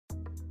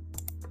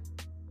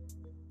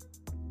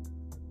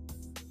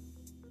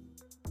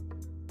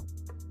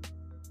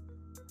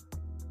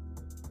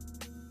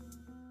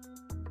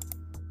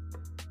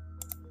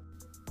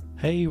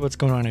Hey, what's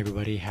going on,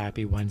 everybody?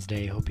 Happy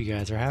Wednesday. Hope you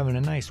guys are having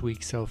a nice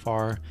week so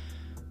far.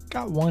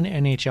 Got one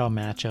NHL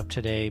matchup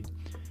today.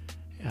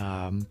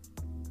 And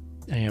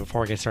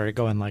before I get started,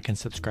 go and like and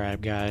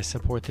subscribe, guys.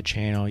 Support the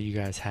channel. You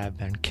guys have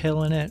been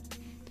killing it.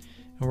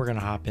 And we're going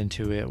to hop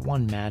into it.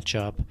 One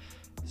matchup,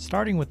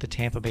 starting with the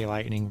Tampa Bay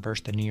Lightning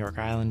versus the New York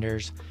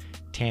Islanders.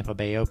 Tampa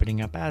Bay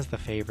opening up as the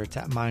favorites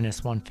at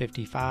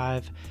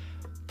 -155.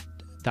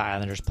 The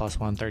Islanders plus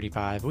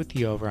 135 with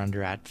the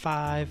over-under at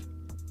 5.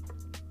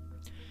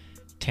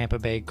 Tampa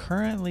Bay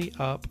currently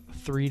up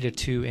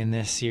 3-2 in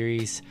this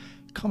series,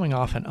 coming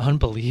off an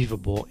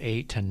unbelievable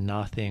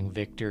 8-0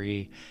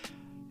 victory.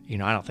 I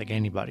don't think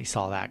anybody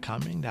saw that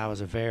coming. That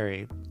was a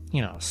very,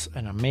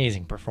 an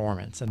amazing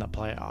performance in the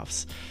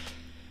playoffs.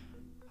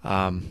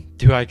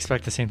 Do I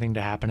expect the same thing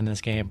to happen in this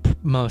game?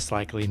 Most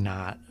likely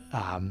not.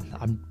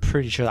 I'm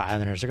pretty sure the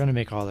Islanders are going to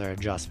make all their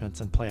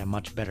adjustments and play a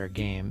much better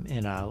game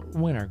in a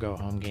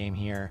win-or-go-home game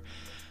here.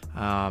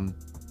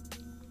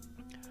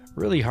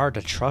 Really hard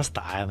to trust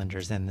the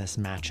Islanders in this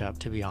matchup,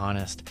 to be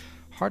honest.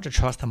 Hard to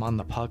trust them on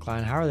the puck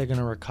line. How are they going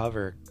to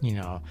recover?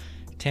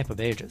 Tampa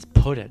Bay just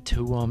put it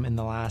to them in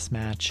the last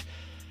match.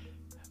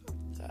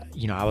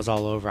 I was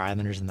all over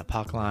Islanders in the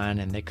puck line,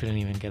 and they couldn't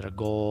even get a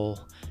goal,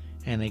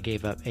 and they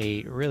gave up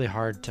 8. Really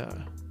hard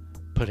to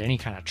put any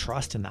kind of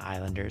trust in the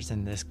Islanders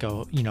in this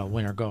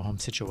win or go home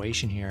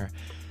situation here.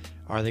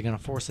 Are they going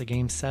to force a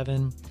game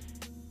 7?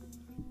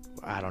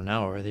 I don't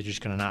know. Or are they just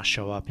going to not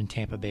show up and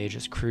Tampa Bay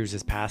just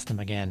cruises past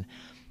them again?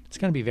 It's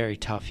going to be very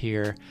tough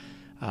here.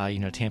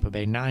 Tampa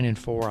Bay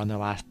 9-4 on their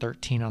last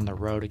 13 on the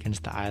road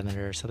against the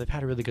Islanders. So they've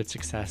had really good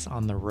success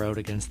on the road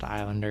against the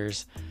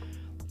Islanders.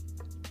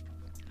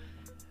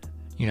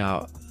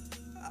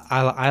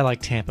 I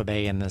like Tampa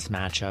Bay in this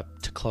matchup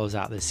to close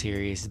out this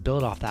series,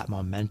 build off that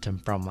momentum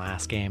from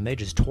last game. They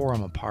just tore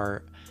them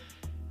apart.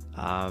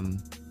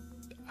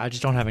 I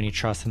just don't have any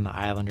trust in the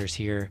Islanders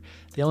here.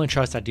 The only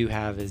trust I do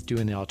have is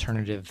doing the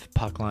alternative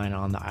puck line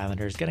on the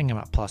Islanders, getting them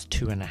at plus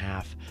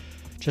 2.5,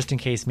 just in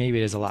case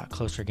maybe it is a lot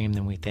closer game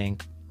than we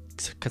think,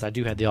 because I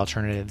do have the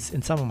alternatives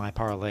in some of my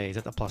parlays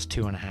at the plus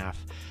 2.5.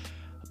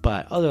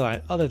 But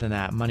other than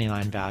that, money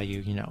line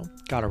value,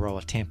 got to roll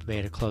with Tampa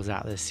Bay to close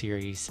out this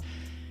series.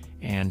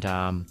 And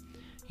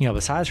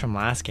besides from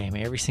last game,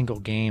 every single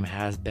game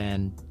has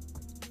been,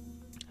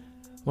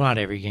 well, not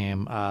every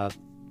game.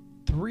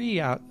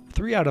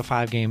 3 out of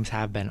 5 games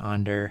have been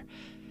under.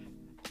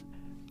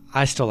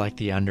 I still like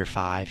the under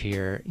 5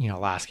 here.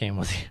 Last game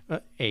was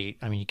 8.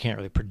 I mean, you can't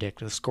really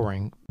predict a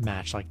scoring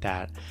match like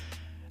that.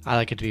 I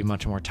like it to be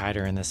much more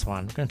tighter in this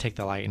one. We're going to take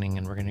the Lightning,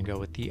 and we're going to go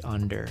with the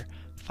under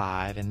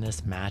 5 in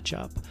this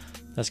matchup.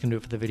 That's going to do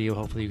it for the video.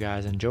 Hopefully you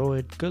guys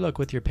enjoyed. Good luck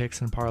with your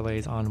picks and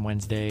parlays on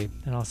Wednesday,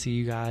 and I'll see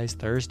you guys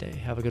Thursday.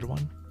 Have a good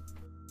one.